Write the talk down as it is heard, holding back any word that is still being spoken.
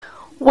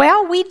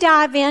Well, we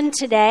dive in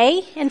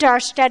today into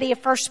our study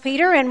of 1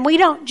 Peter, and we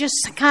don't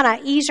just kind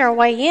of ease our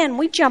way in.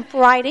 We jump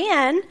right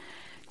in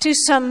to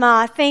some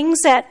things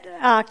that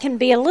can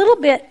be a little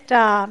bit,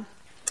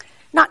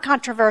 not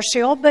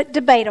controversial, but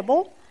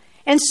debatable.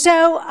 And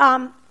so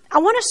I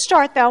want to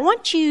start, though. I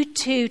want you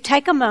to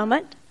take a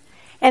moment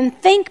and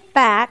think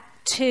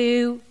back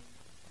to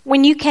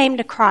when you came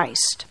to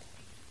Christ.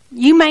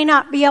 You may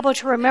not be able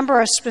to remember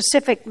a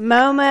specific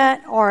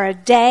moment or a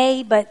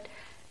day, but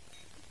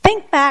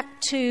think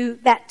back to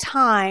that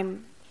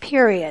time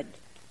period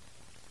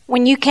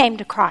when you came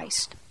to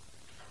Christ.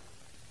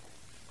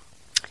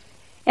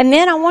 And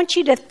then I want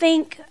you to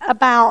think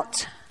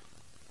about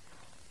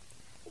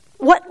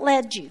what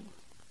led you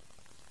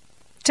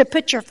to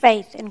put your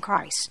faith in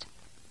Christ.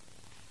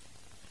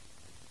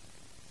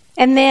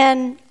 And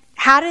then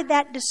how did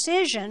that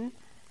decision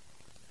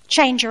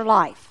change your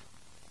life?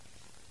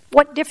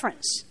 What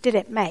difference did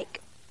it make?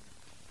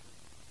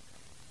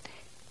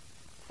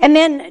 And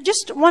then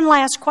just one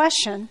last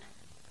question.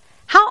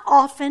 How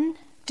often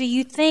do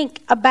you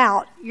think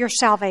about your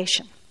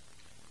salvation?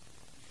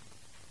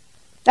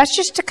 That's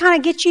just to kind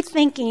of get you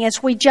thinking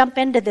as we jump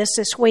into this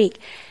week.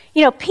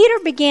 You know, Peter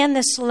began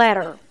this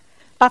letter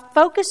by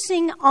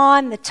focusing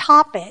on the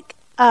topic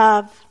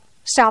of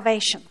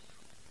salvation.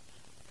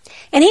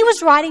 And he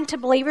was writing to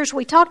believers,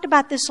 we talked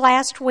about this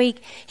last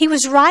week, he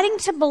was writing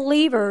to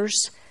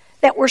believers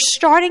that were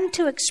starting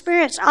to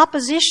experience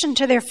opposition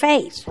to their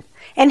faith.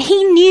 And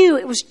he knew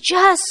it was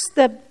just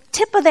the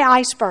tip of the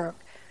iceberg.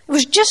 It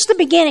was just the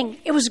beginning.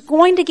 It was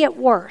going to get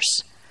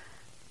worse.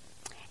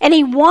 And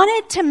he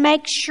wanted to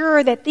make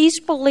sure that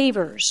these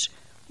believers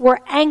were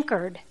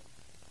anchored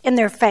in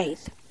their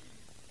faith.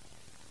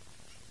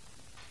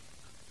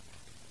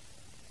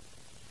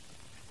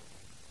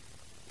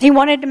 He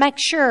wanted to make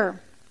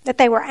sure that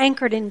they were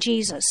anchored in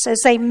Jesus as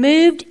they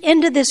moved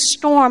into this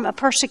storm of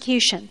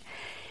persecution.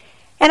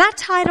 And I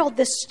titled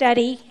this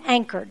study,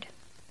 Anchored,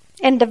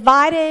 and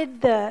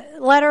divided the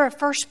letter of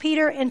 1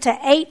 Peter into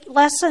 8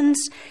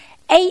 lessons,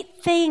 8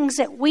 things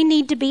that we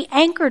need to be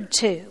anchored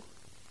to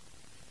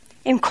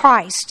in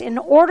Christ in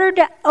order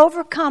to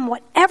overcome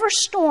whatever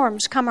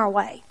storms come our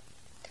way.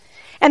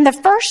 And the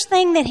first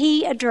thing that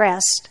he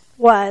addressed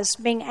was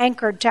being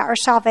anchored to our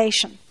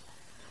salvation.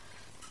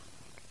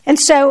 And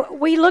so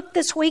we looked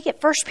this week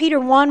at 1 Peter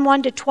 1,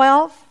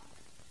 1-12.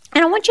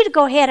 And I want you to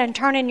go ahead and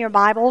turn in your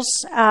Bibles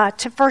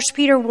to 1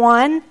 Peter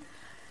 1,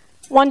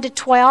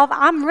 1-12.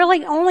 I'm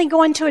really only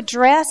going to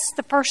address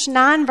the first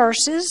 9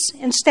 verses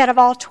instead of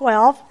all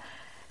 12.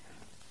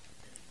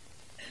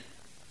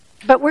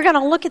 But we're going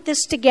to look at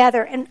this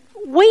together. And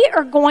we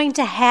are going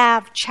to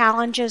have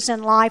challenges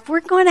in life. We're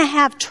going to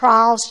have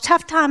trials,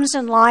 tough times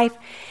in life.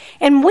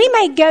 And we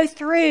may go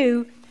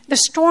through the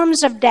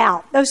storms of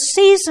doubt, those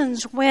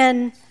seasons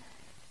when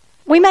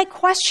we may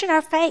question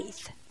our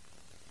faith.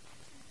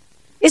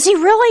 Is he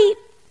really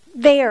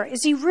there?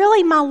 Is he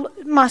really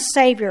my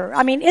Savior?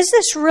 I mean, is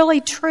this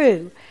really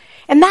true?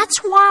 And that's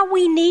why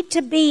we need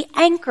to be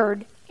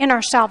anchored in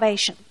our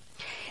salvation.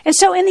 And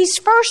so in these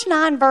first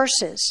 9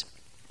 verses,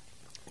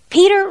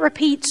 Peter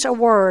repeats a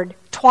word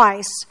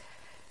twice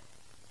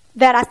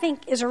that I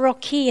think is a real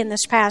key in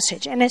this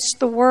passage, and it's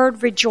the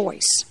word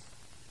rejoice.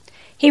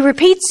 He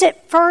repeats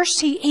it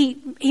first, he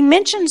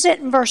mentions it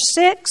in verse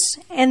 6,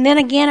 and then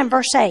again in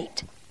verse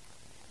 8.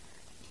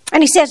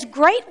 And he says,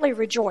 greatly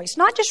rejoice.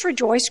 Not just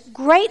rejoice,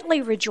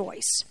 greatly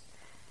rejoice.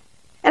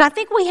 And I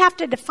think we have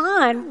to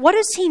define, what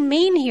does he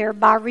mean here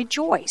by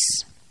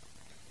rejoice?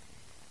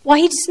 Well,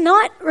 he's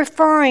not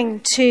referring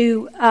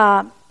to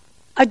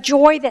a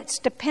joy that's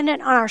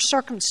dependent on our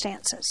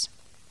circumstances.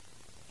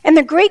 And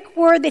the Greek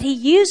word that he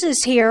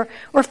uses here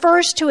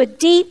refers to a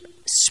deep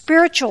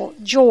spiritual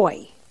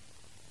joy.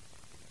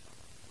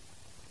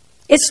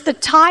 It's the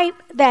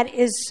type that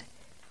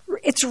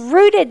it's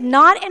rooted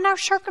not in our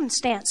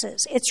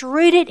circumstances. It's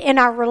rooted in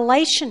our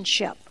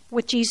relationship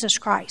with Jesus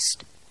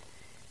Christ.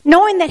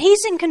 Knowing that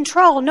he's in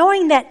control,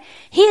 knowing that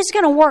he is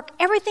going to work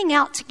everything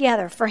out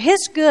together for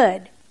his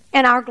good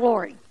and our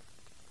glory.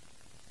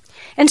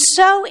 And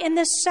so in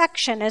this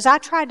section, as I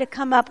tried to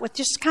come up with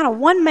just kind of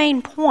one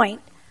main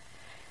point,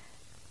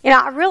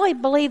 I really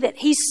believe that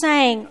he's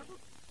saying,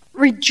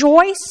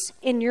 rejoice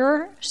in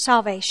your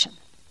salvation.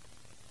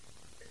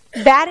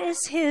 That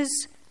is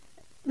his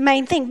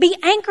main thing. Be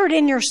anchored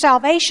in your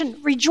salvation.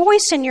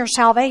 Rejoice in your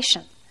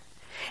salvation.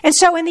 And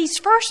so in these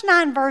first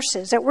 9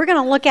 verses that we're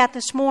going to look at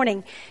this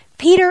morning,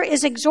 Peter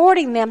is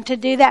exhorting them to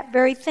do that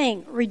very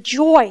thing.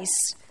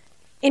 Rejoice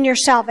in your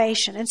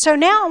salvation. And so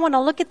now I want to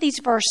look at these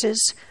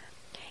verses,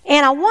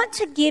 and I want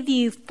to give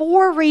you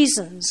 4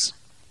 reasons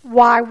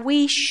why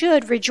we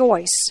should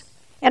rejoice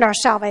in our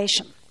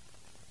salvation.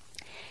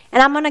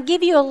 And I'm going to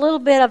give you a little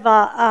bit of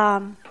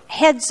a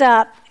heads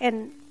up,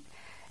 and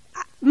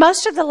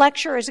most of the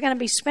lecture is going to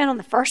be spent on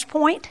the first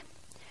point,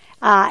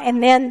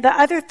 and then the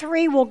other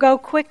 3 will go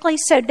quickly,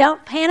 so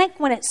don't panic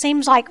when it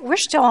seems like we're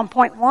still on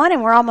point 1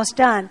 and we're almost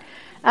done.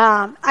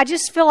 I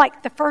just feel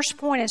like the first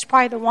point is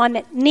probably the one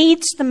that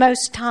needs the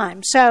most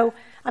time, so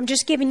I'm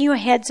just giving you a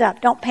heads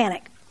up. Don't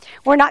panic.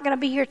 We're not going to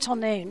be here till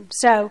noon.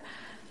 So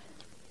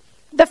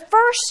the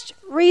first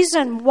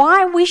reason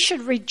why we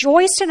should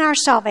rejoice in our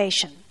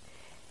salvation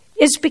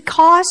is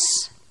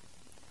because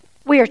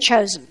we are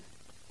chosen.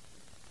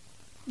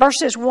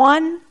 Verses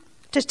 1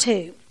 to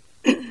 2.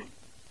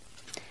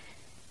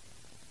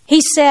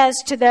 He says,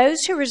 to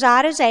those who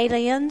reside as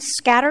aliens,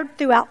 scattered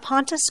throughout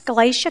Pontus,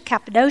 Galatia,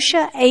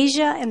 Cappadocia,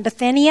 Asia, and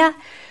Bithynia,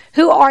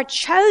 who are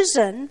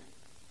chosen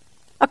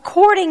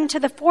according to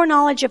the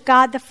foreknowledge of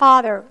God the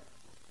Father,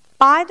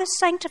 by the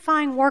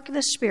sanctifying work of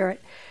the Spirit,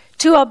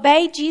 to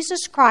obey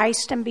Jesus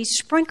Christ and be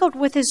sprinkled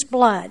with His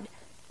blood,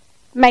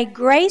 may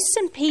grace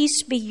and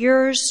peace be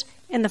yours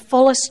in the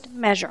fullest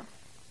measure.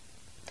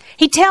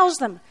 He tells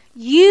them,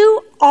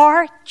 you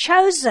are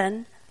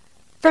chosen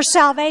for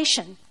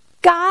salvation.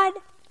 God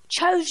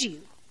chose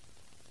you.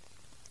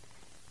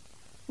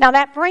 Now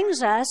that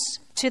brings us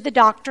to the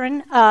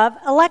doctrine of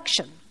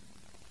election.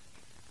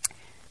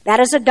 That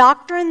is a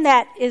doctrine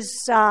that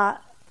is a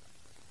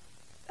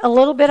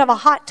little bit of a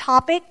hot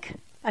topic,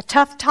 a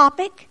tough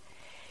topic.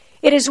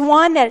 It is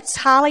one that's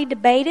highly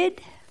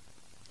debated.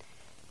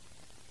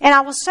 And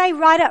I will say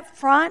right up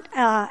front,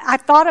 I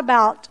thought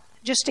about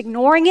just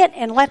ignoring it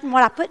and letting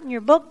what I put in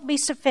your book be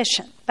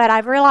sufficient. But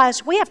I've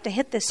realized we have to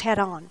hit this head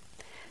on.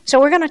 So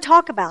we're going to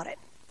talk about it.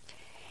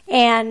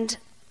 And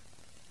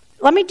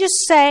let me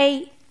just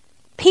say,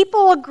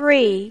 people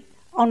agree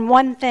on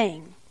one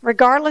thing,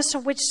 regardless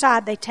of which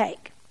side they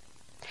take.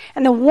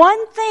 And the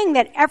one thing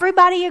that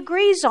everybody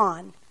agrees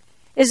on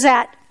is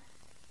that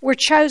we're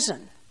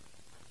chosen.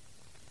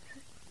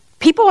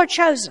 People are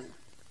chosen.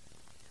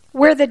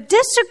 Where the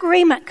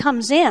disagreement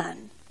comes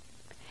in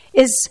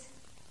is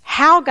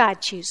how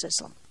God chooses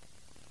them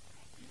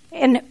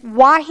and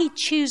why He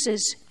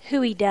chooses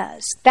who He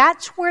does.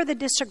 That's where the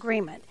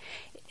disagreement.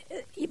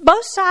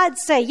 Both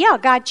sides say, yeah,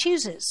 God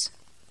chooses.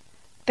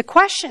 The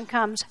question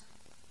comes,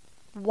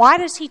 why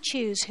does He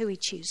choose who He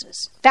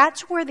chooses?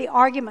 That's where the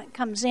argument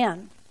comes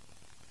in.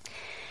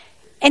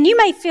 And you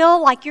may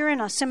feel like you're in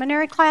a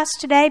seminary class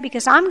today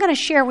because I'm going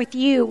to share with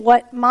you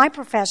what my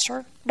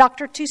professor,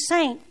 Dr.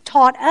 Toussaint,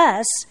 taught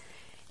us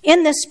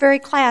in this very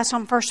class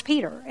on 1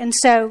 Peter. And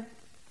so,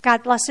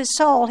 God bless his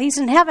soul. He's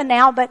in heaven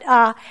now, but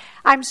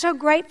I'm so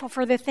grateful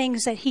for the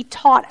things that he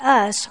taught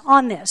us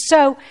on this.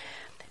 So,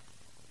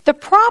 the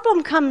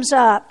problem comes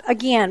up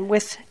again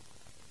with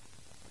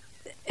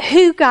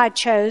who God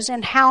chose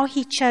and how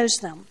He chose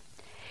them.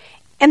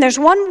 And there's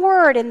one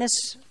word in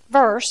this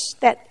verse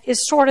that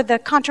is sort of the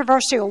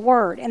controversial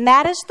word, and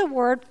that is the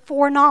word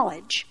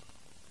foreknowledge.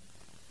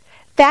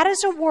 That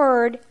is a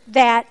word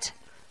that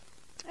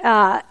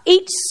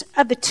each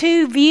of the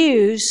two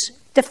views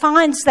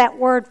defines that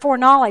word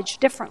foreknowledge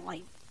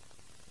differently.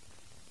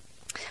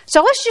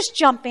 So let's just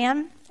jump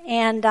in.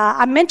 And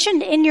I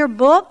mentioned in your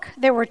book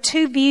there were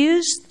two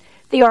views,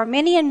 the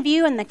Arminian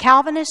view and the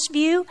Calvinist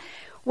view.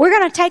 We're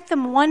going to take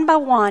them one by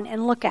one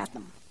and look at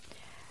them.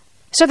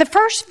 So the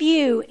first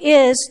view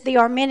is the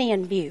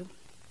Arminian view.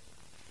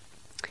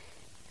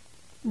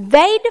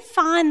 They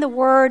define the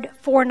word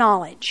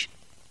foreknowledge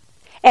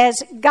as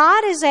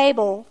God is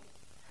able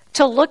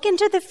to look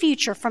into the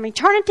future from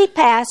eternity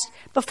past.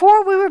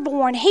 Before we were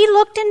born, He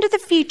looked into the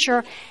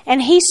future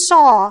and He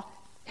saw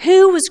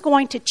who was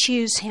going to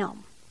choose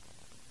Him.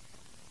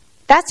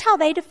 That's how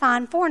they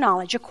define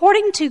foreknowledge,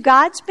 according to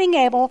God's being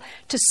able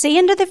to see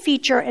into the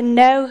future and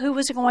know who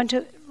was going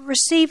to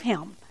receive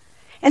Him.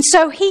 And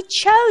so He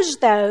chose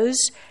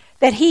those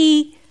that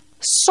He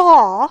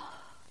saw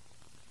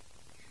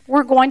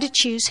were going to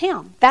choose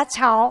Him. That's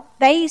how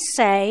they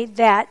say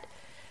that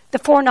the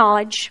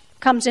foreknowledge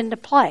comes into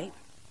play.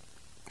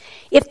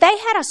 If they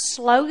had a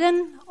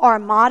slogan or a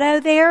motto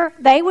there,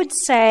 they would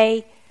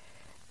say,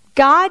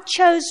 God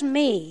chose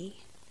me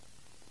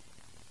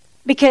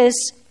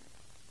because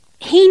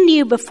He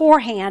knew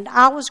beforehand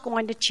I was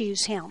going to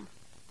choose Him.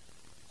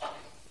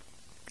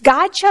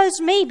 God chose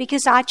me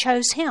because I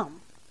chose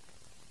Him.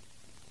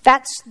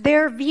 That's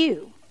their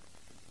view.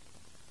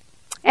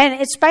 And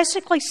it's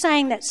basically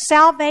saying that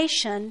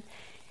salvation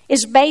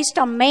is based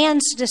on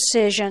man's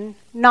decision,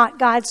 not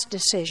God's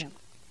decision.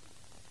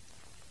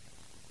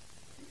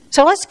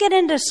 So let's get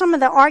into some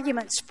of the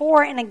arguments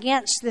for and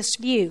against this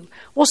view.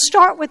 We'll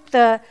start with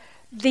the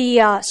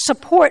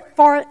support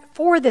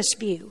for this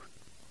view.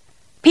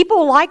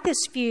 People like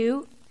this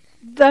view.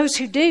 Those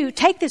who do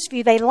take this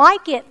view, they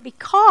like it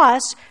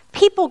because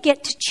people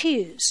get to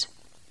choose.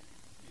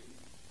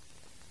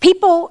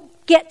 People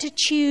get to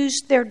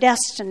choose their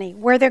destiny,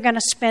 where they're going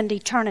to spend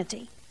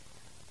eternity.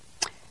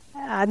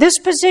 This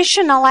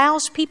position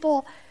allows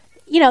people,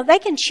 they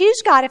can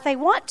choose God if they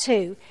want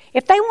to.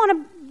 If they want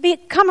to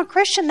become a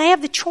Christian, they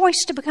have the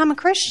choice to become a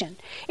Christian.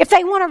 If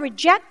they want to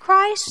reject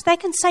Christ, they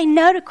can say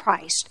no to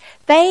Christ.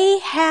 They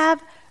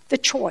have the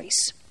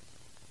choice.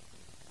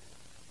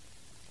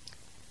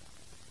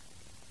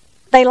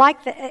 They like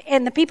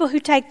and the people who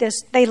take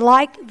this, they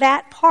like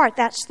that part.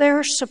 That's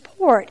their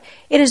support.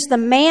 It is the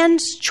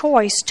man's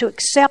choice to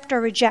accept or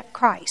reject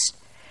Christ.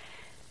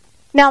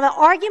 Now, the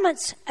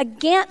arguments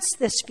against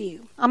this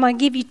view, I'm going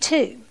to give you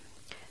two.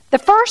 The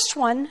first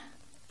one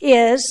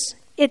is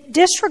it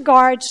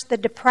disregards the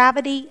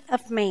depravity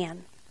of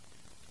man.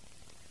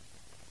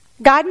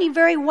 God knew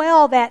very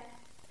well that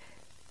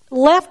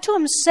left to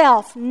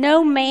himself,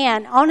 no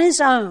man on his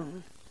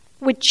own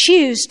would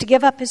choose to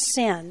give up his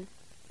sin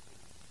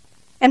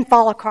and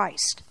follow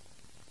Christ.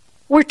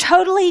 We're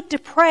totally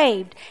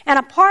depraved. And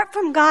apart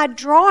from God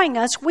drawing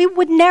us, we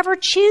would never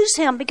choose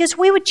him because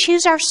we would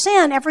choose our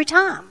sin every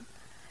time.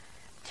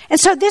 And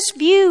so this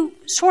view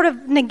sort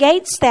of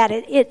negates that.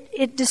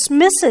 It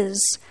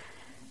dismisses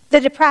the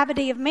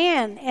depravity of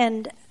man.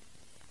 And,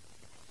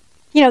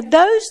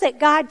 those that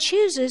God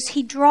chooses,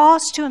 he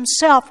draws to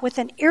himself with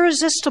an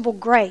irresistible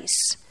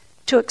grace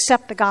to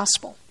accept the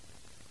gospel.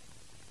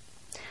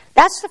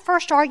 That's the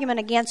first argument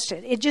against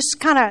it. It just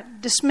kind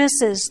of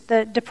dismisses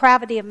the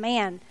depravity of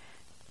man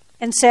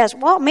and says,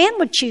 well, man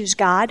would choose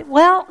God.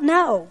 Well,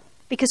 no,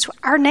 because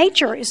our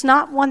nature is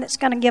not one that's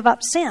going to give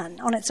up sin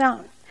on its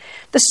own.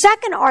 The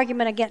second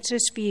argument against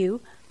this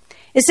view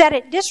is that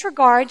it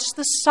disregards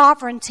the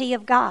sovereignty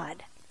of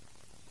God.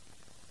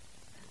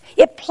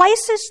 It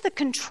places the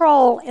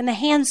control in the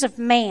hands of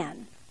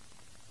man,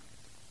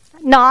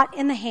 not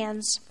in the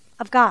hands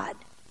of God.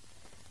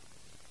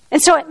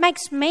 And so it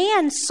makes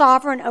man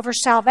sovereign over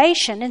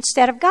salvation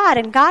instead of God.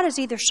 And God is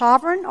either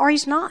sovereign or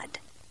he's not.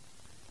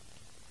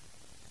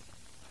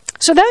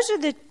 So those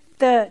are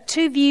the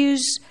two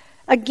views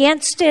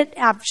against it.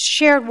 I've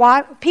shared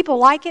why people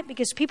like it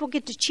because people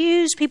get to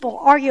choose. People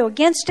argue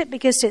against it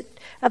because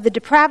of the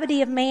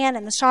depravity of man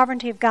and the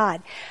sovereignty of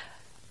God.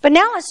 But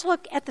now let's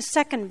look at the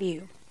second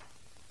view,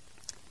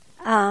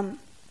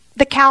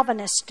 the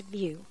Calvinist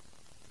view.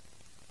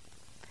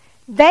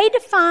 They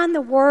define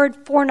the word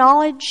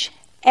foreknowledge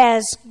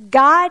as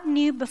God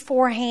knew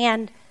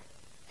beforehand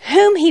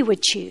whom he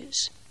would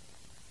choose.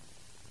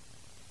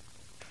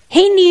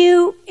 He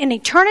knew in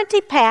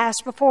eternity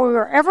past, before we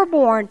were ever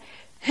born,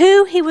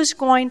 who he was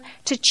going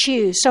to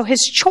choose. So his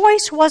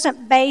choice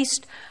wasn't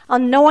based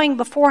on knowing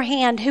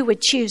beforehand who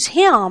would choose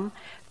him,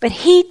 but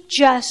he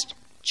just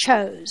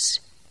chose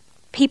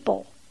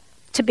people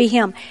to be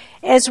him.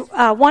 As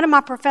one of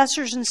my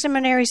professors in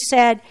seminary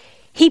said,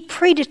 he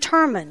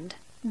predetermined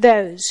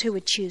those who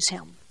would choose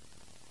him.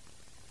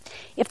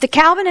 If the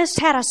Calvinists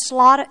had a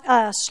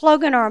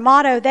slogan or a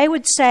motto, they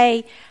would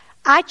say,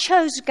 I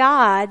chose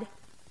God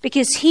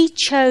because he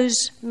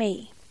chose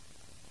me.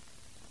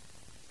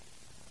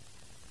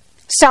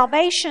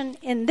 Salvation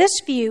in this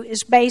view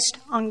is based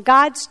on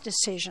God's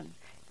decision,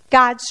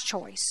 God's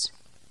choice,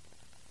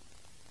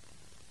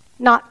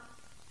 not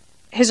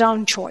his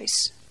own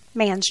choice,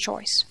 man's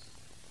choice.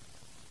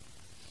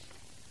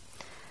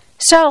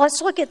 So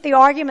let's look at the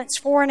arguments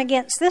for and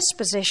against this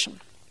position.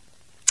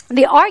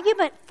 The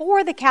argument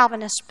for the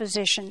Calvinist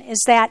position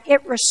is that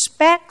it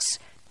respects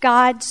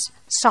God's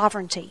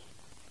sovereignty.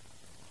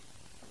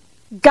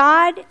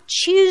 God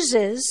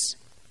chooses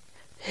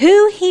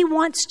who he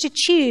wants to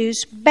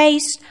choose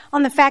based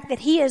on the fact that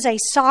he is a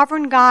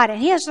sovereign God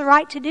and he has the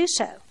right to do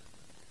so.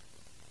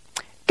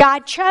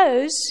 God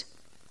chose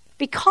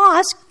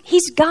because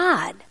he's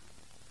God.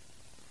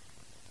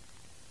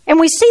 And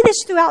we see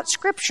this throughout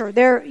Scripture.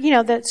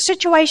 The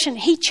situation,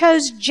 he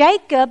chose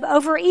Jacob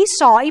over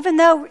Esau, even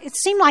though it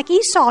seemed like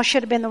Esau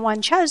should have been the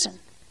one chosen.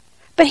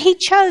 But he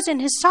chose in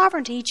his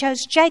sovereignty, he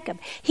chose Jacob.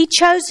 He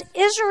chose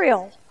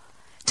Israel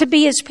to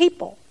be his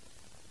people.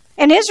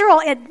 And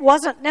Israel, it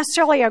wasn't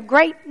necessarily a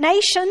great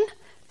nation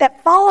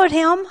that followed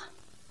him.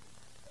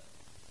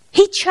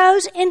 He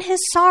chose in his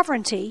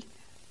sovereignty.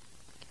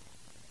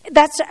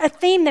 That's a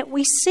theme that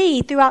we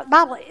see throughout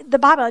the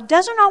Bible. It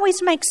doesn't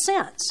always make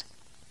sense.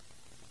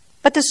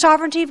 But the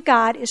sovereignty of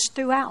God is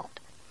throughout.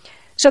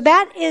 So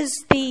that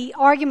is the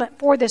argument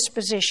for this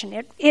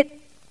position.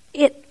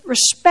 It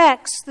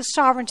respects the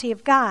sovereignty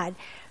of God.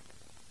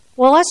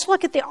 Well, let's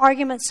look at the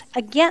arguments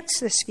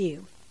against this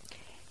view.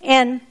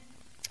 And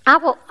I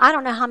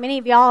don't know how many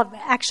of y'all have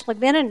actually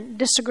been in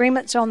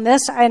disagreements on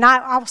this, and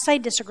I will say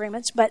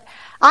disagreements, but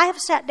I have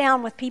sat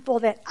down with people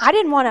that I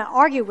didn't want to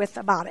argue with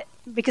about it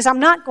because I'm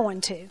not going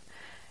to.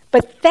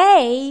 But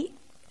they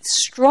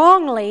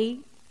strongly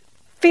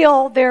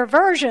feel their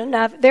version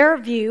of their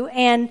view,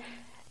 and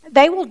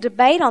they will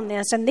debate on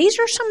this. And these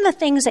are some of the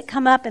things that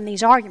come up in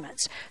these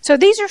arguments. So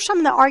these are some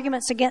of the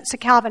arguments against the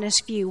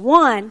Calvinist view.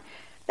 One,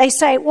 they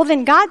say, well,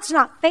 then God's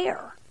not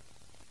fair.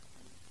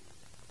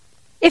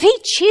 If he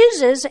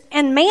chooses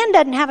and man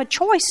doesn't have a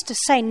choice to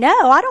say,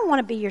 no, I don't want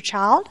to be your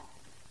child.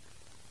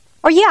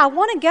 Or, yeah, I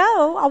want to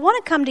go. I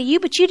want to come to you,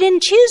 but you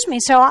didn't choose me.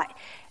 So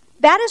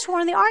that is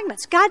one of the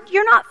arguments. God,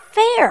 you're not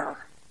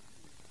fair.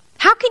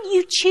 How can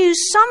you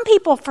choose some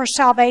people for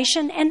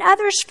salvation and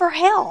others for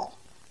hell?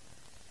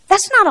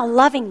 That's not a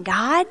loving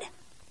God.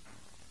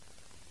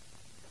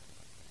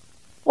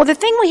 Well, the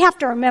thing we have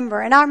to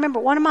remember, and I remember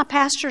one of my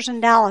pastors in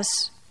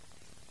Dallas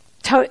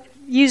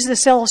used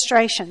this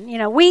illustration.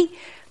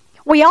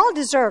 We all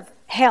deserve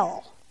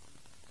hell.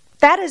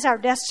 That is our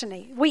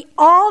destiny. We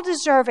all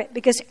deserve it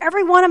because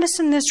every one of us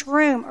in this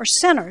room are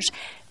sinners.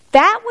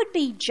 That would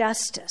be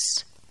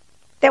justice,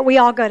 that we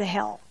all go to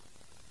hell.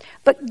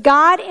 But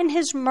God in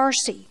his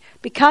mercy,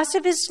 because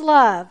of his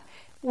love,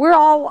 we're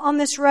all on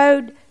this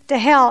road to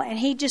hell, and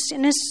he just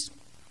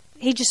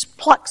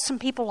plucks some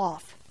people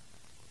off.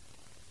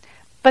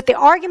 But the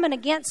argument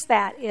against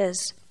that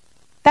is,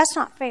 that's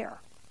not fair.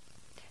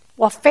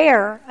 Well,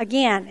 fair,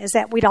 again, is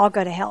that we'd all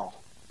go to hell.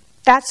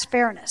 That's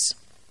fairness.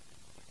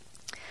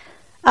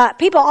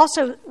 People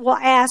also will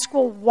ask,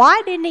 well,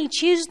 why didn't he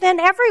choose then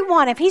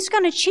everyone? If he's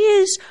going to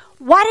choose,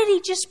 why did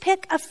he just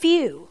pick a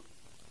few?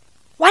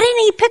 Why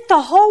didn't he pick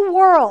the whole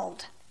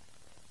world?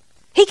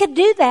 He could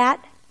do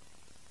that.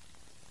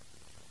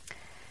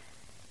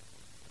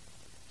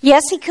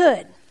 Yes, he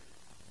could.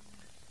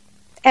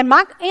 And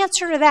my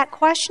answer to that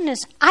question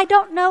is, I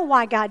don't know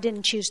why God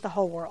didn't choose the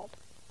whole world.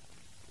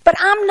 But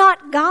I'm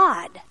not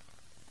God.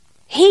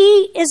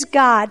 He is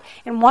God.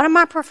 And one of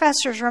my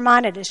professors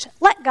reminded us,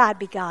 let God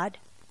be God.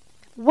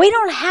 We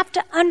don't have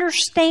to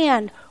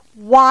understand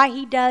why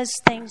he does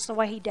things the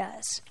way he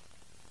does.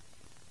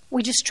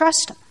 We just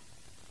trust him.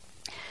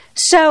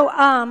 So,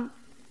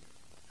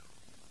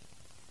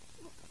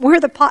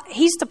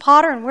 he's the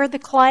potter and we're the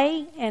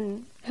clay,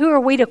 and who are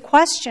we to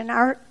question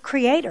our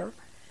Creator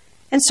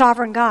and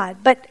sovereign God?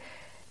 But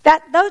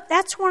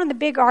that's one of the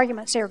big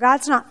arguments there.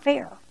 God's not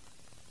fair.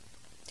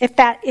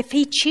 If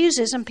he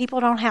chooses and people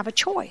don't have a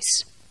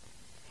choice.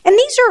 And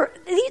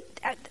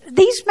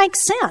these make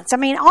sense. I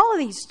mean, all of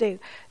these do.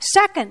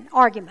 Second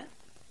argument,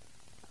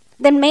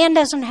 then man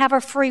doesn't have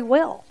a free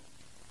will.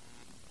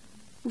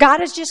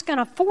 God is just going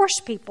to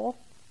force people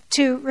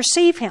to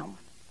receive him.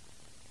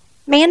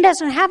 Man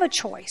doesn't have a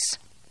choice.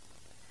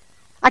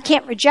 I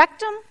can't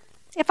reject him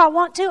if I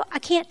want to. I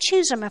can't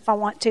choose him if I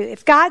want to.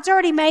 If God's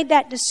already made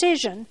that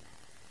decision,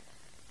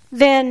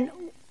 then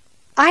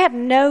I have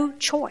no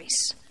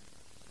choice.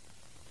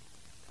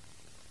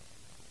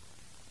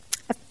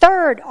 A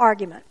third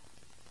argument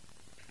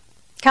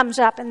comes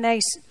up, and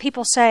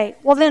people say,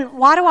 well, then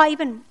why do I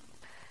even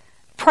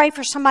pray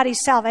for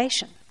somebody's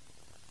salvation?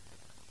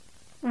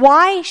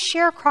 Why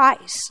share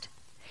Christ?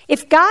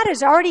 If God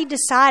has already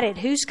decided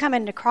who's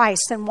coming to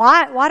Christ, then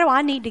why do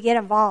I need to get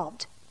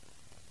involved?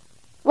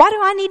 Why do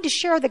I need to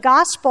share the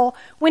gospel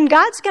when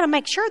God's going to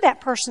make sure that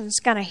person's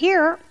going to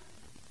hear?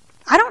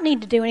 I don't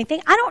need to do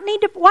anything. Why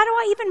do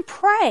I even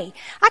pray?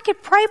 I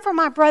could pray for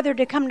my brother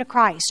to come to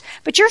Christ.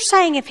 But you're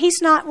saying if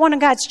he's not one of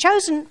God's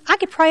chosen, I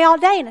could pray all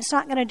day and it's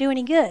not going to do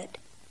any good.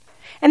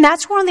 And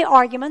that's one of the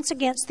arguments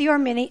against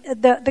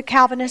the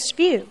Calvinist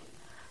view.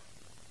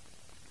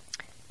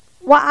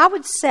 Well, I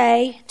would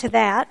say to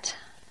that,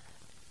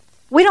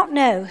 we don't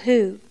know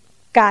who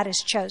God has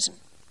chosen.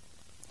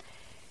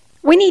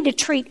 We need to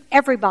treat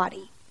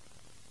everybody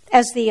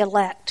as the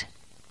elect,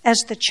 as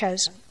the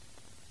chosen.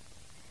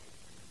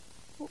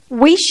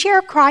 We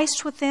share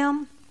Christ with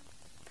them.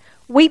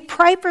 We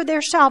pray for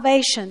their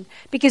salvation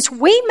because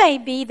we may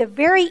be the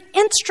very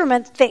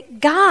instrument that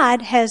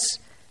God has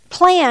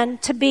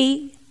planned to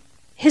be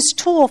his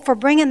tool for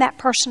bringing that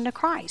person to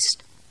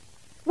Christ.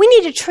 We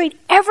need to treat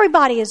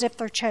everybody as if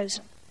they're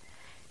chosen.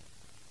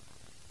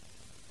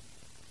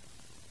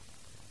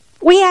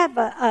 We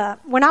have,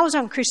 when I was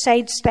on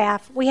Crusade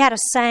staff, we had a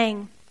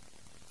saying,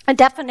 a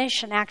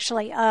definition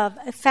actually, of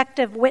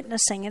effective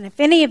witnessing. And if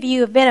any of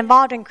you have been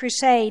involved in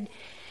Crusade,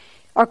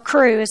 or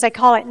Cru, as they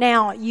call it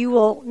now, you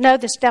will know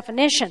this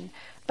definition.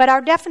 But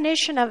our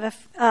definition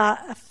of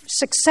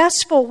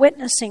successful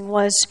witnessing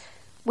was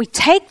we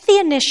take the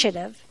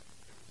initiative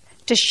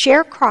to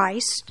share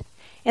Christ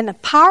in the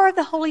power of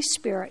the Holy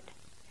Spirit,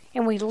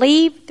 and we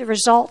leave the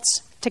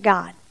results to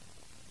God.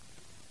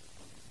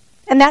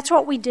 And that's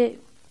what we do.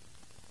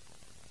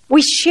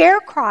 We share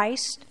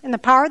Christ in the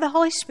power of the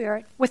Holy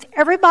Spirit with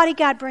everybody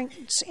God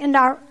brings into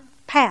our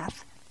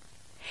path.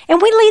 And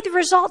we leave the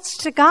results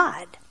to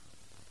God.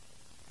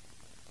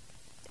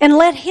 And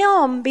let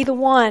him be the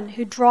one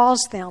who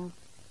draws them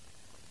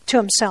to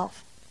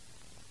himself.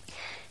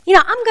 You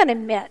know, I'm going to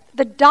admit,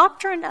 the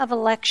doctrine of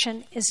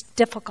election is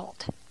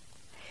difficult.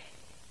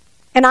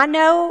 And I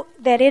know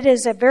that it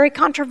is a very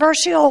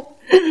controversial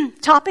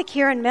topic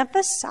here in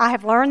Memphis. I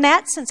have learned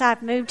that since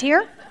I've moved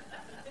here.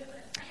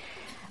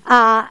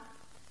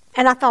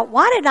 And I thought,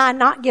 why did I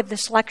not give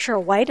this lecture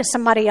away to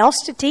somebody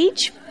else to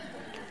teach?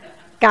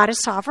 God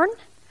is sovereign.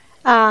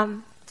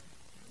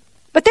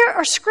 But there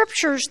are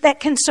scriptures that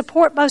can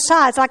support both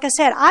sides. Like I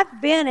said, I've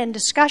been in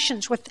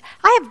discussions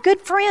I have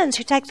good friends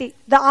who take the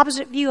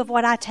opposite view of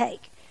what I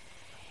take.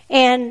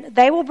 And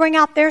they will bring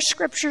out their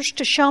scriptures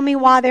to show me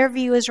why their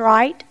view is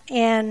right.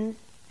 And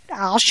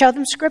I'll show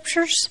them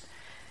scriptures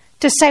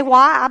to say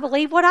why I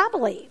believe what I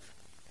believe.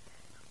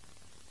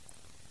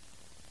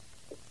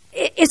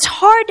 It's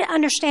hard to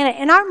understand it.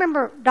 And I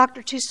remember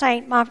Dr.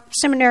 Toussaint, my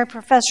seminary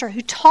professor,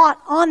 who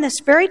taught on this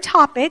very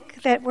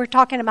topic that we're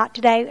talking about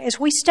today as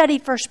we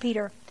studied 1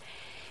 Peter.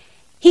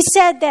 He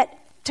said that,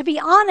 to be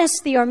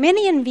honest, the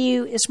Arminian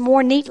view is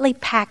more neatly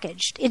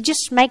packaged. It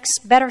just makes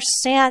better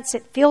sense.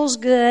 It feels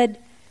good.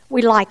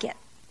 We like it.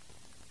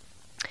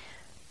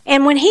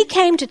 And when he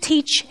came to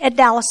teach at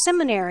Dallas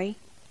Seminary,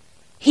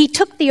 he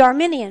took the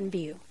Arminian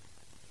view.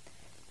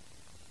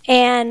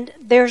 And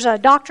there's a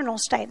doctrinal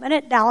statement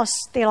at Dallas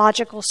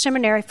Theological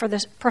Seminary for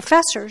the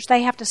professors.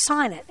 They have to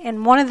sign it.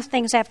 And one of the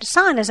things they have to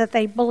sign is that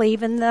they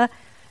believe in the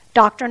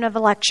doctrine of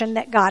election,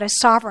 that God is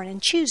sovereign in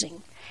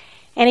choosing.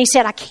 And he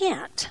said, I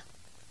can't.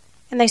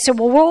 And they said,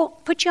 well, we'll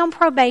put you on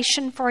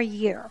probation for a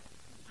year.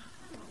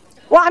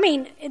 Well, I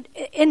mean,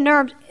 in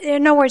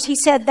other words, he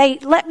said, they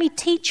let me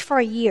teach for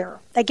a year.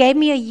 They gave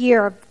me a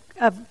year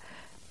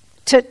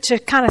to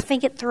kind of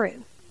think it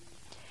through.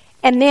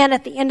 And then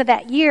at the end of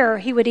that year,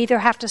 he would either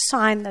have to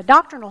sign the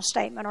doctrinal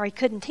statement or he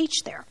couldn't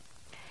teach there.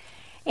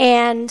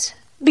 And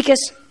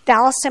because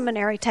Dallas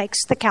Seminary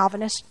takes the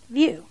Calvinist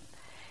view.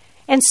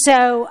 And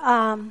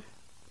so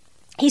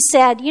he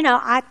said,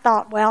 I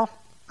thought, well,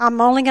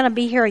 I'm only going to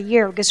be here a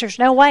year because there's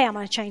no way I'm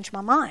going to change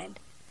my mind.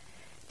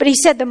 But he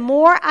said the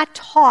more I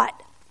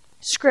taught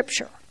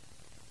Scripture,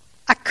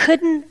 I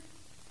couldn't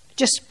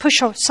just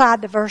push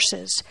aside the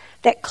verses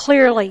that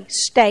clearly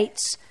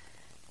states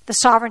the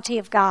sovereignty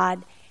of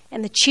God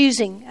and the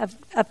choosing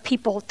of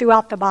people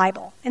throughout the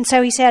Bible. And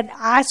so he said,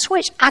 I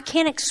switched. I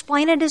can't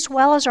explain it as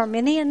well as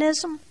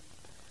Arminianism,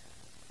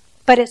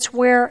 but it's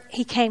where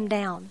he came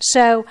down.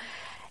 So,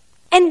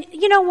 and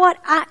you know what?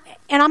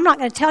 I'm not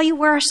going to tell you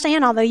where I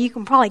stand, although you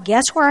can probably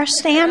guess where I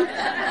stand.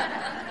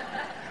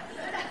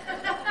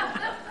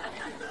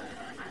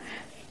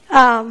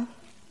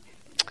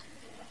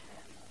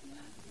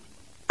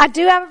 I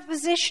do have a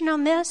position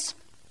on this,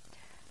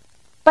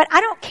 but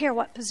I don't care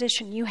what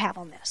position you have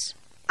on this.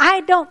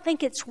 I don't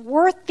think it's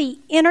worth the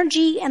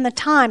energy and the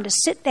time to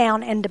sit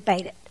down and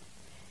debate it.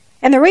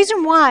 And the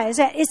reason why is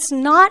that it's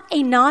not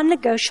a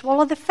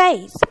non-negotiable of the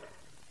faith.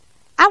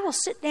 I will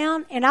sit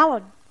down and I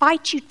will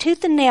bite you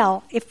tooth and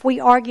nail if we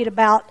argued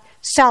about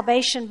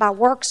salvation by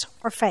works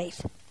or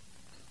faith.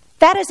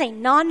 That is a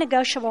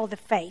non-negotiable of the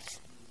faith.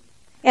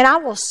 And I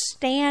will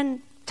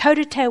stand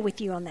toe-to-toe with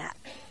you on that.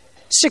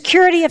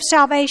 Security of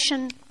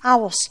salvation, I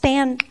will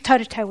stand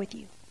toe-to-toe with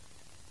you.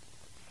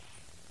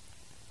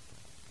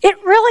 It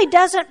really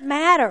doesn't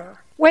matter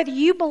whether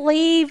you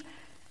believe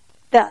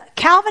the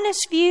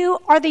Calvinist view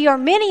or the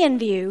Arminian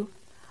view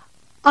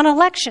on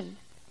election,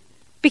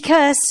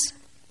 because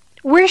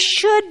we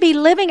should be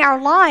living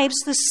our lives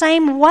the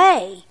same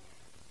way.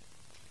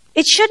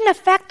 It shouldn't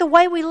affect the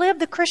way we live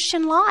the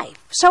Christian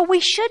life. So we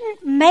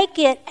shouldn't make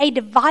it a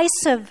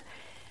divisive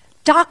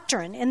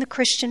doctrine in the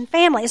Christian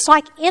family. It's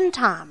like end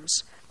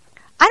times.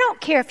 I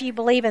don't care if you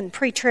believe in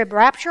pre-trib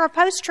rapture or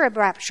post-trib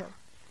rapture.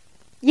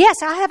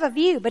 Yes, I have a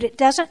view, but it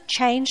doesn't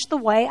change the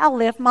way I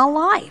live my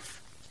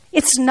life.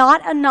 It's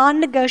not a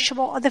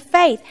non-negotiable of the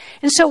faith.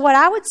 And so what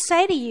I would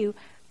say to you,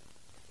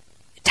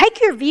 take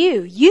your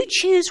view. You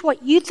choose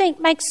what you think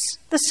makes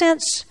the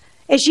sense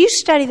as you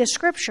study the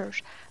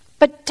Scriptures.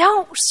 But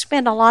don't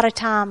spend a lot of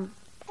time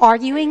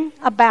arguing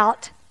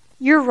about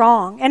you're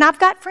wrong. And I've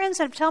got friends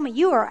that have told me,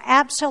 you are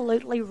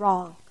absolutely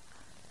wrong.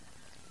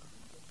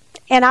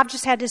 And I've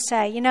just had to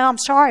say, I'm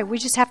sorry, we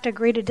just have to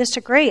agree to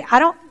disagree. I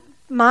don't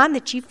mind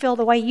that you feel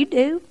the way you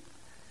do,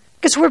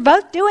 because we're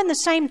both doing the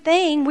same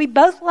thing. We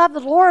both love the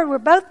Lord. We're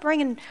both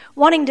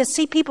wanting to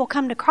see people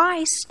come to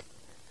Christ.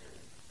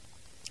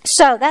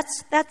 So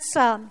that's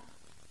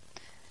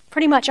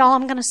pretty much all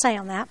I'm going to say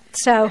on that.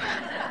 So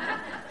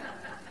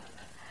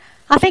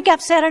I think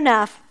I've said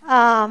enough.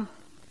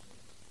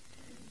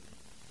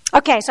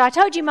 Okay, so I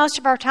told you most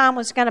of our time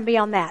was going to be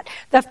on that.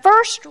 The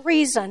first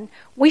reason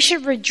we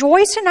should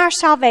rejoice in our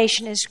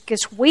salvation is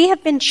because we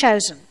have been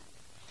chosen.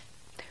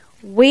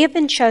 We have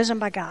been chosen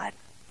by God.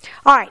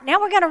 All right, now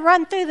we're going to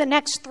run through the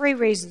next three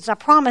reasons. I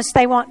promise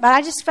they won't, but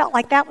I just felt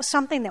like that was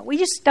something that we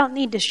just don't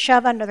need to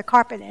shove under the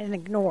carpet and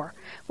ignore.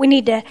 We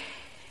need to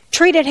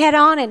treat it head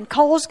on, and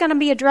Cole's going to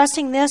be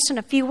addressing this in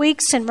a few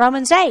weeks in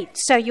Romans 8,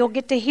 so you'll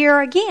get to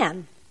hear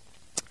again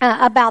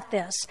about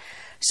this.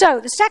 So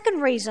the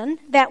second reason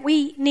that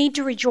we need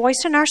to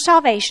rejoice in our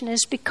salvation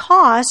is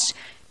because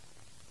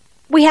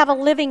we have a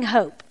living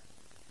hope.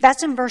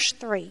 That's in verse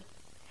 3.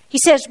 He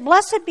says,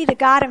 "Blessed be the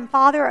God and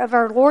Father of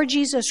our Lord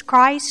Jesus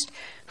Christ,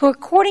 who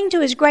according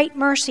to his great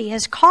mercy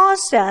has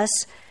caused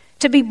us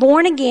to be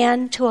born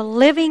again to a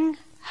living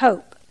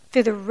hope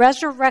through the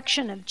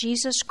resurrection of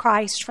Jesus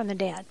Christ from the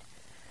dead."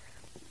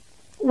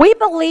 We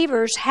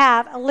believers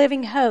have a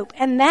living hope,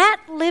 and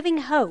that living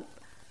hope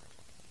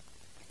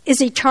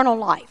is eternal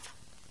life.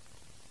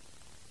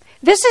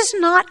 This is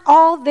not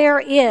all there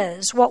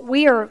is, what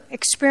we are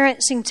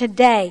experiencing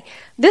today.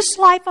 This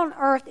life on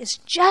earth is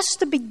just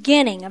the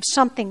beginning of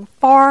something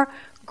far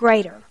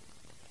greater.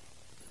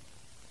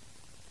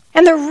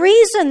 And the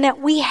reason that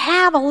we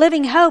have a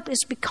living hope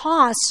is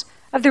because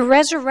of the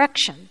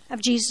resurrection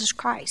of Jesus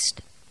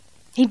Christ.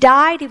 He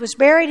died, he was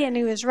buried, and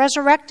he was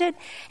resurrected.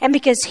 And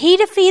because he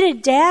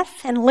defeated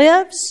death and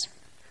lives,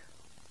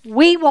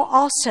 we will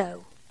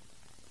also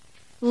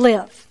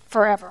live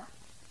forever.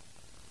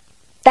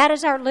 That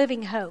is our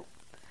living hope.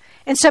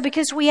 And so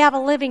because we have a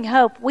living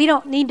hope, we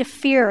don't need to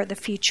fear the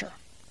future.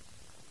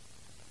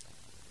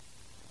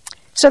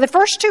 So the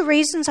first two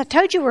reasons, I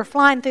told you we're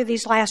flying through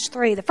these last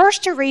three. The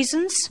first two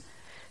reasons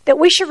that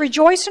we should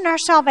rejoice in our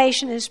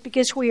salvation is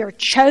because we are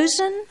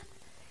chosen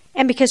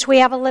and because we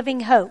have a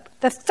living hope.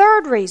 The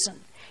third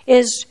reason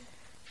is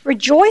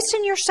rejoice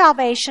in your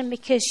salvation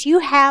because you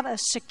have a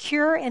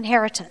secure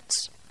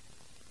inheritance.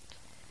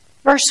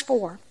 Verse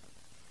 4.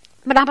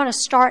 But I'm going to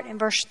start in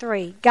verse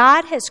 3.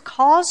 God has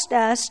caused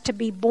us to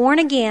be born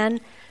again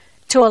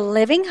to a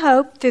living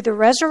hope through the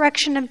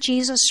resurrection of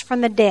Jesus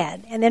from the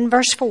dead. And then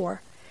verse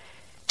 4.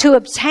 To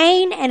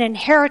obtain an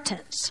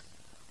inheritance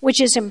which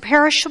is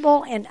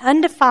imperishable and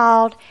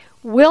undefiled,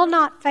 will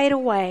not fade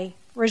away,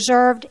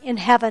 reserved in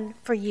heaven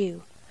for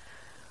you.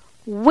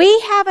 We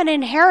have an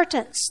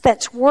inheritance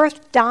that's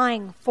worth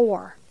dying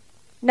for.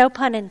 No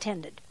pun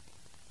intended.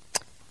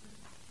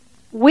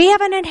 We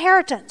have an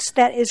inheritance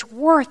that is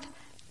worth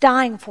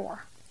dying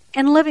for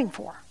and living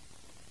for.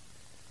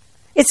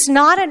 It's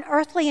not an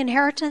earthly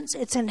inheritance.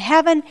 It's in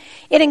heaven.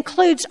 It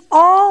includes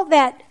all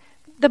that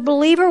the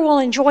believer will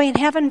enjoy in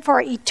heaven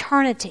for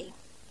eternity.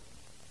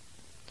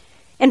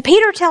 And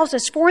Peter tells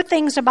us 4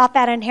 things about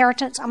that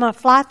inheritance. I'm going to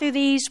fly through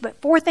these, but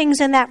 4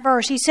 things in that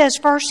verse. He says,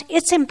 first,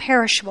 it's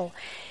imperishable.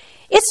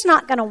 It's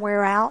not going to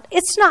wear out.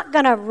 It's not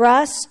going to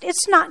rust.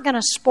 It's not going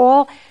to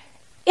spoil.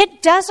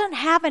 It doesn't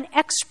have an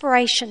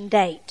expiration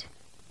date.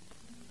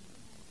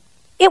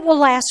 It will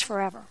last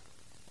forever.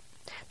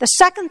 The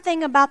second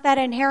thing about that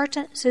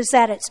inheritance is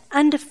that it's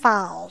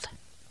undefiled.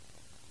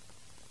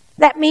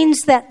 That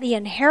means that the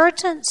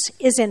inheritance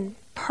is in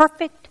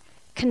perfect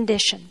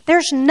condition.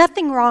 There's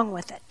nothing wrong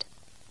with it.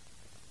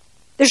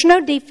 There's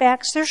no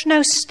defects. There's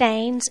no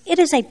stains. It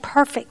is a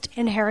perfect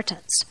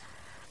inheritance.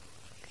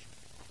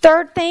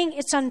 Third thing,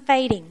 it's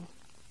unfading.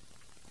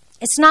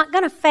 It's not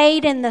going to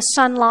fade in the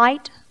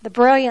sunlight, the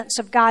brilliance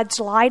of God's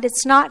light.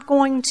 It's not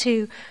going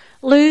to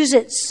lose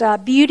its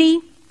beauty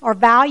or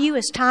value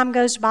as time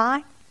goes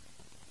by.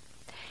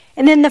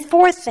 And then the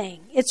fourth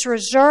thing, it's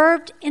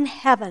reserved in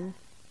heaven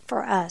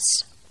for us.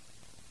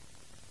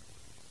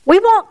 We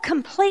won't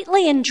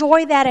completely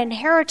enjoy that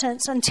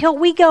inheritance until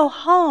we go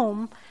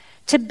home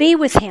to be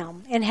with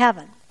Him in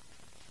heaven.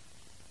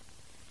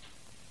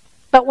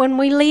 But when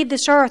we leave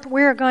this earth,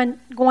 we're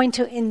going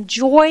to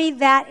enjoy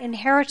that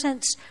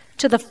inheritance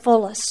to the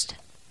fullest.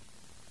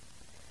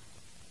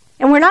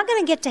 And we're not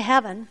going to get to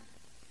heaven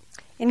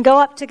and go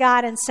up to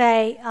God and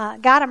say,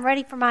 God, I'm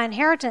ready for my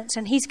inheritance.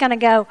 And He's going to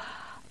go,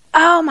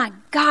 oh my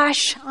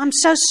gosh, I'm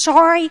so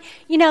sorry.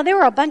 You know, there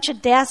were a bunch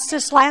of deaths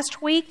this last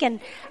week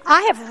and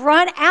I have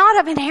run out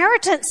of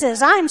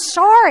inheritances. I'm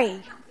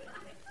sorry.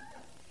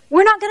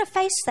 We're not going to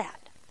face that.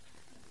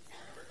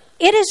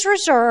 It is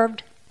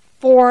reserved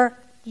for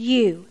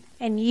you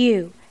and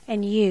you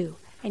and you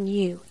and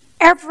you.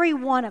 Every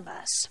one of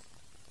us.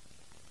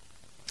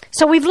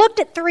 So we've looked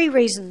at 3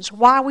 reasons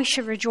why we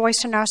should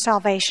rejoice in our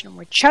salvation.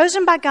 We're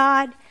chosen by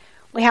God.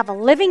 We have a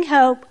living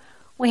hope.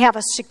 We have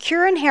a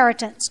secure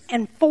inheritance.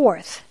 And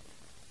fourth,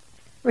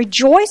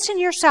 rejoice in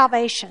your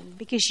salvation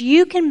because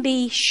you can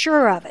be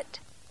sure of it.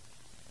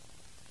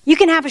 You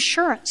can have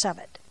assurance of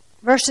it.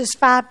 Verses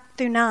 5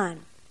 through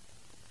 9.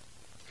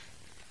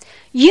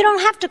 You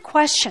don't have to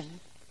question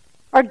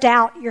or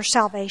doubt your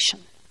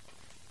salvation.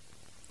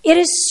 It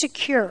is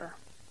secure.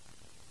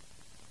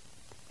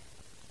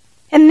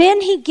 And then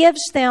he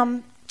gives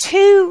them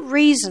 2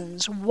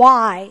 reasons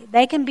why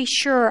they can be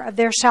sure of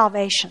their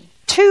salvation.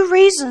 2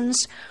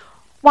 reasons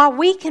why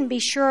we can be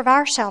sure of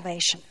our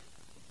salvation.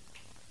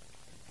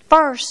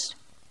 First,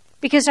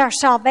 because our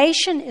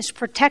salvation is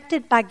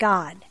protected by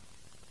God.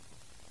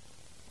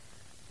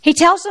 He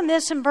tells them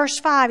this in verse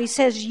 5. He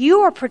says,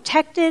 you are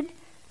protected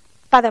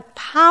by the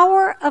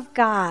power of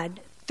God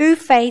through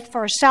faith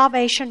for a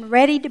salvation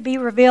ready to be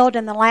revealed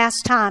in the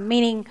last time,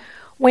 meaning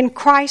when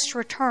Christ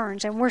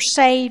returns and we're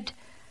saved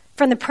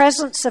from the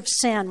presence of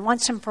sin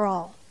once and for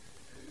all.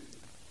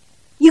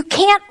 You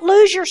can't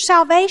lose your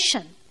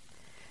salvation.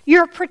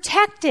 You're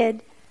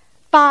protected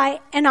by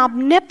an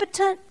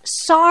omnipotent,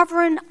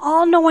 sovereign,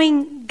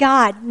 all-knowing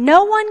God.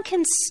 No one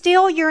can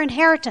steal your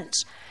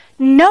inheritance.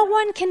 No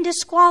one can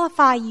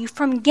disqualify you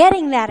from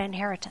getting that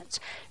inheritance.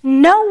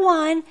 No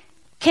one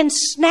can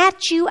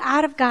snatch you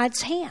out of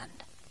God's hand.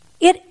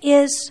 It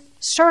is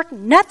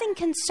certain. Nothing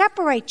can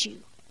separate you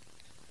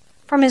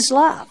from His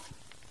love.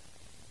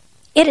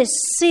 It is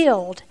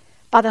sealed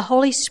by the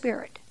Holy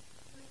Spirit.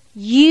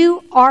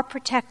 You are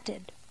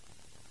protected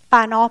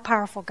by an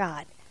all-powerful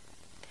God.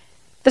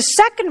 The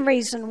second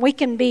reason we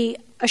can be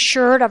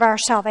assured of our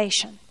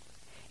salvation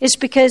is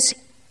because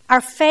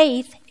our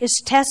faith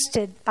is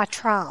tested by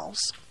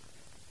trials.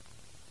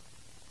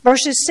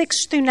 Verses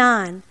 6 through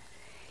 9.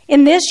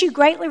 In this you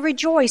greatly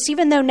rejoice,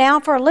 even though now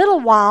for a little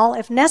while,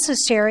 if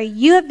necessary,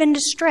 you have been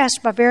distressed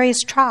by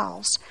various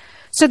trials,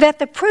 so that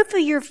the proof of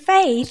your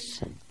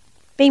faith,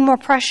 being more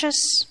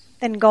precious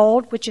than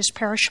gold, which is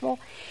perishable,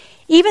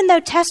 even though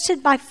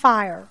tested by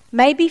fire,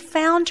 may be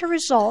found to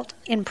result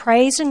in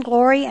praise and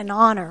glory and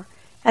honor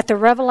at the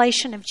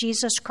revelation of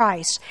Jesus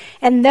Christ.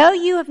 And though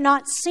you have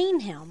not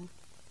seen Him,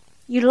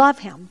 you love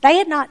Him.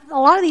 A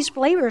lot of these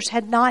believers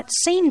had not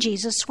seen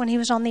Jesus when He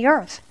was on the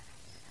earth.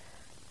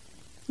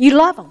 You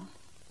love Him.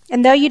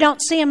 And though you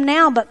don't see Him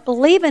now, but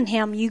believe in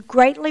Him, you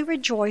greatly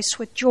rejoice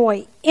with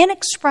joy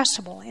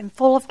inexpressible and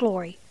full of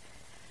glory,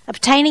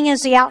 obtaining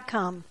as the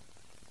outcome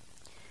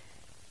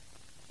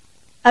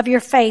of your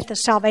faith the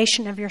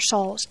salvation of your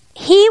souls.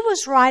 He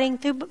was writing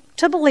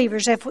to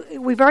believers, if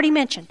we've already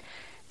mentioned,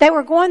 they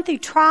were going through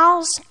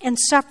trials and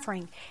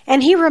suffering.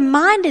 And he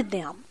reminded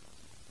them,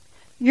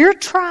 your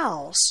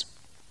trials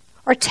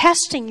are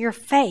testing your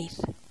faith.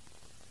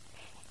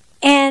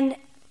 And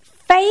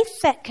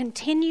faith that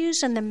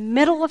continues in the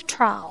middle of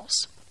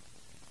trials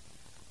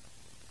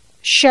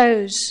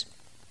shows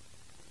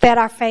that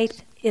our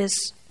faith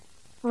is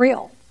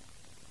real.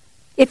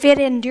 If it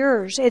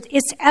endures,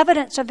 it's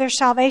evidence of their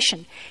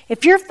salvation.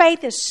 If your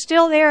faith is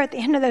still there at the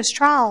end of those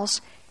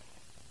trials,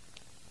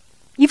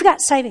 you've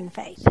got saving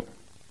faith.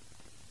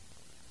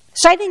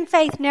 Saving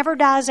faith never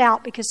dies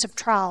out because of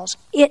trials.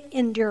 It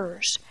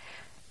endures.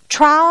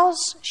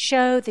 Trials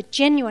show the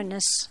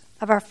genuineness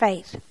of our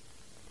faith.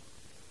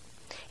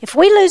 If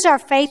we lose our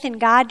faith in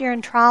God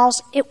during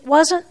trials, it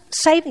wasn't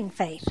saving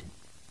faith.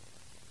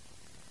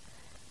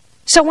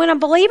 So when a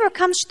believer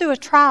comes through a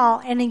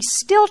trial and he's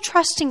still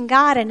trusting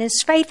God and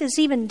his faith is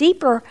even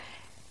deeper,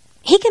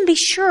 he can be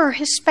sure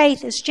his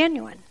faith is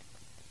genuine.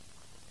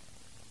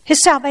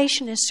 His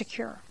salvation is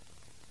secure.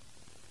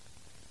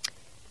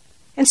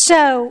 And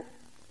so,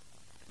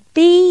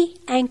 be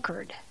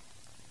anchored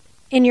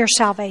in your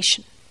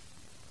salvation.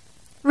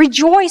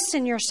 Rejoice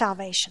in your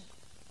salvation.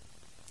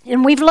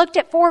 And we've looked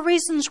at 4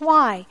 reasons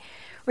why.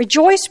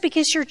 Rejoice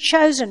because you're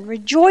chosen.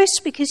 Rejoice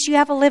because you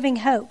have a living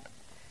hope.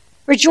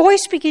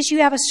 Rejoice because you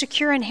have a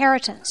secure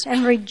inheritance.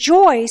 And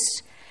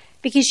rejoice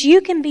because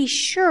you can be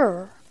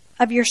sure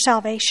of your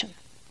salvation.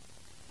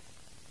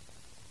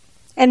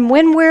 And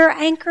when we're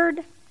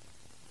anchored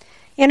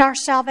in our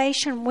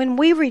salvation, when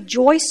we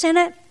rejoice in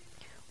it,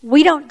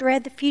 we don't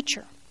dread the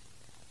future.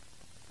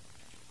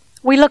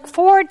 We look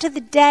forward to the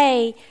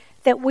day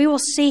that we will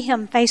see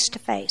Him face to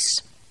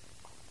face.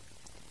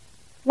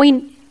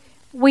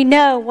 We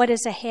know what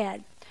is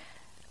ahead.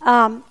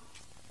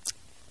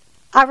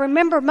 I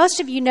remember,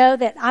 most of you know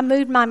that I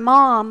moved my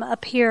mom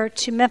up here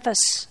to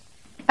Memphis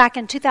back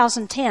in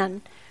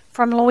 2010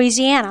 from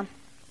Louisiana.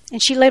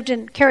 And she lived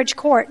in Carriage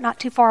Court, not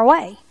too far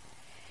away.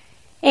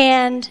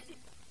 And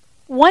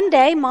one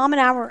day, Mom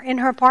and I were in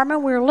her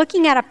apartment. We were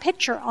looking at a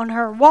picture on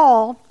her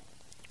wall,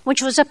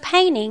 which was a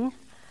painting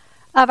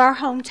of our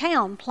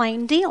hometown,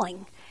 Plain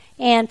Dealing.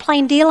 And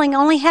Plain Dealing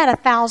only had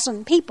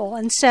 1,000 people.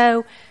 And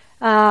so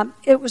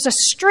it was a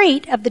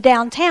street of the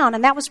downtown,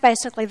 and that was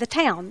basically the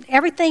town.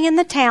 Everything in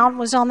the town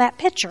was on that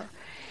picture.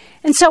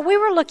 And so we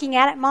were looking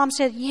at it. Mom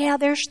said, yeah,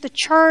 there's the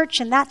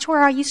church, and that's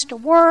where I used to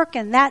work,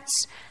 and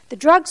that's the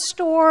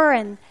drugstore.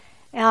 And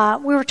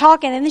we were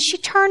talking, and then she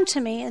turned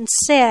to me and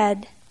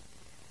said,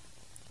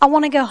 I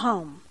want to go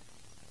home.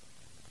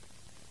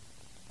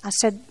 I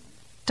said,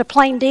 to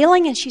Plain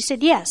Dealing? And she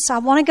said, yes, I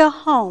want to go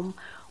home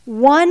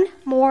one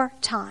more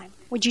time.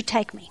 Would you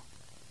take me?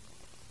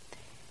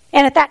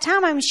 And at that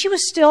time, she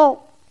was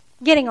still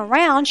getting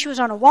around. She was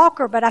on a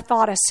walker, but I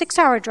thought a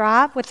 6-hour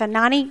drive with a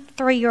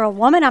 93-year-old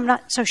woman, I'm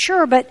not so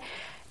sure. But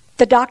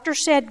the doctor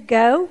said,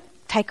 go,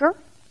 take her.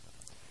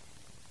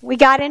 We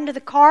got into the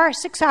car, a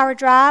 6-hour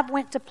drive,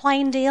 went to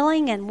Plain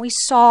Dealing, and we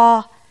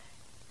saw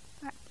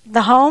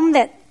the home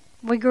that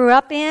we grew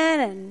up in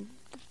and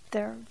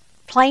the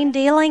Plain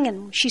Dealing.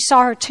 And she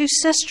saw her 2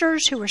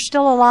 sisters who were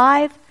still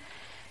alive,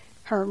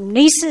 her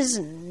nieces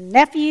and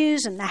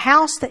nephews, and the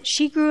house that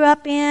she grew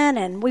up in.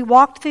 And we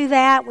walked through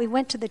that. We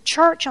went to the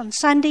church on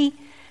Sunday.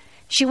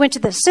 She went to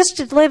the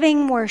assisted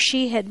living where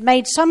she had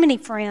made so many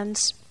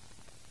friends.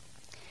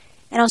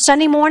 And on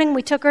Sunday morning,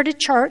 we took her to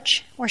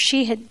church where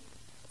she had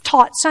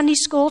taught Sunday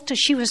school till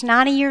she was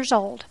 90 years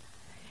old.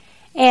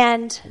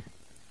 And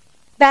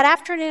that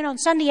afternoon, on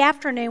Sunday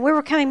afternoon, we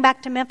were coming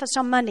back to Memphis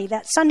on Monday.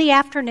 That Sunday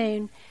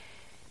afternoon,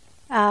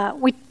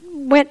 we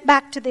went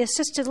back to the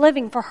assisted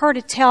living for her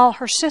to tell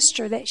her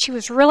sister that she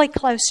was really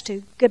close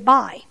to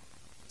goodbye.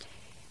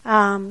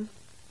 And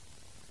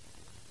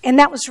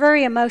that was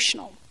very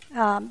emotional.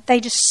 They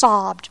just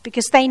sobbed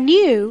because they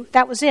knew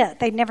that was it.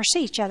 They'd never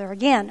see each other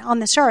again on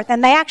this earth.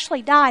 And they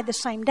actually died the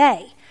same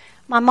day.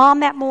 My mom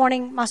that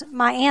morning,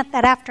 my aunt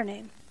that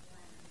afternoon.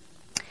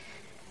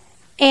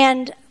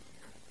 And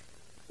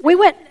we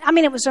went,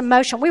 it was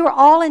emotional. We were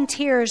all in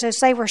tears as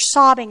they were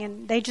sobbing.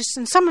 And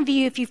and some of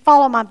you, if you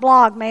follow my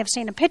blog, may have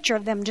seen a picture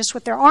of them just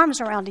with their arms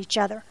around each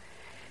other.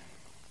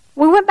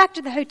 We went back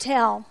to the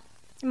hotel.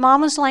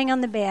 Mom was laying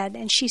on the bed,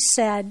 and she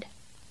said,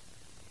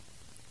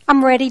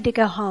 I'm ready to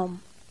go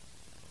home.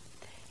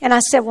 And I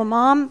said, well,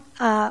 Mom,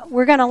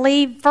 we're going to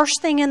leave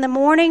first thing in the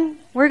morning.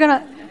 We're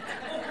going to...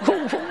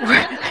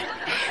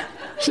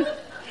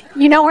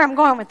 You know where I'm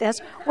going with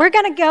this. We're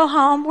going to go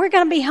home. We're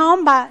going to be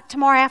home by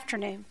tomorrow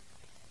afternoon.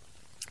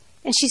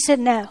 And she said,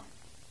 no.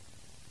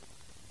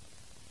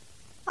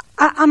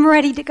 I'm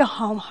ready to go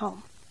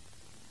home.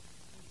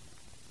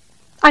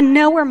 I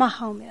know where my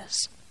home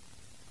is.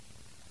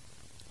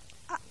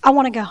 I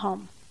want to go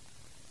home.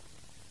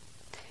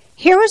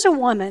 Here was a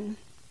woman,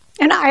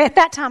 and at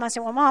that time I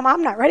said, well, Mom,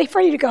 I'm not ready for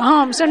you to go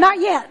home, so not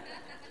yet.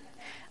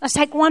 Let's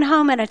take one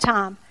home at a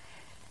time.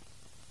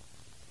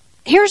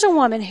 Here's a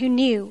woman who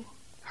knew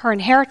her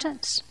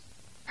inheritance,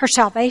 her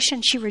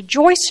salvation. She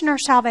rejoiced in her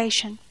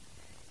salvation.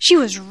 She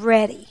was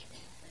ready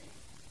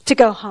to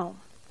go home.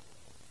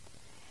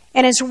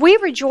 And as we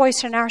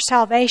rejoice in our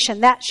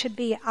salvation, that should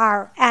be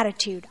our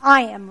attitude.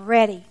 I am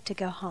ready to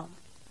go home.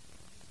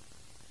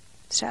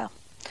 So,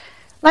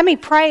 let me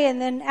pray,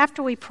 and then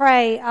after we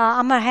pray,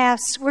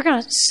 we're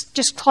going to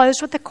just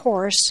close with the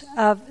chorus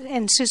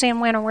and Suzanne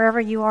Wynn, or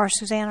wherever you are,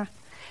 Susanna,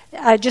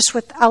 just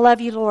with "I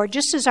love you, Lord,"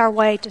 just as our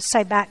way to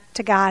say back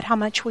to God how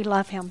much we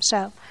love Him.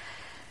 So,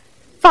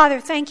 Father,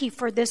 thank you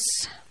for this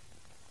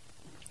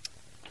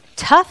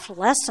tough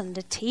lesson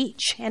to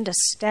teach and to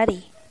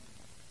study.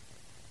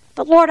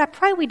 But Lord, I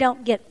pray we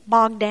don't get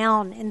bogged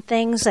down in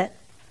things that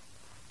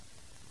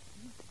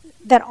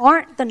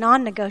aren't the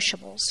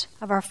non-negotiables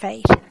of our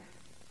faith.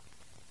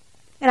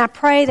 And I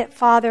pray that,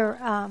 Father,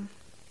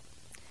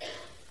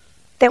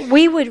 that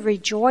we would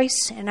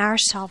rejoice in our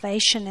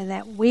salvation and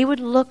that we would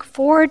look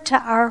forward to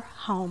our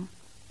home.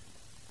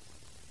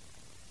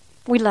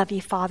 We love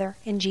you, Father,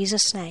 in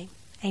Jesus' name.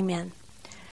 Amen.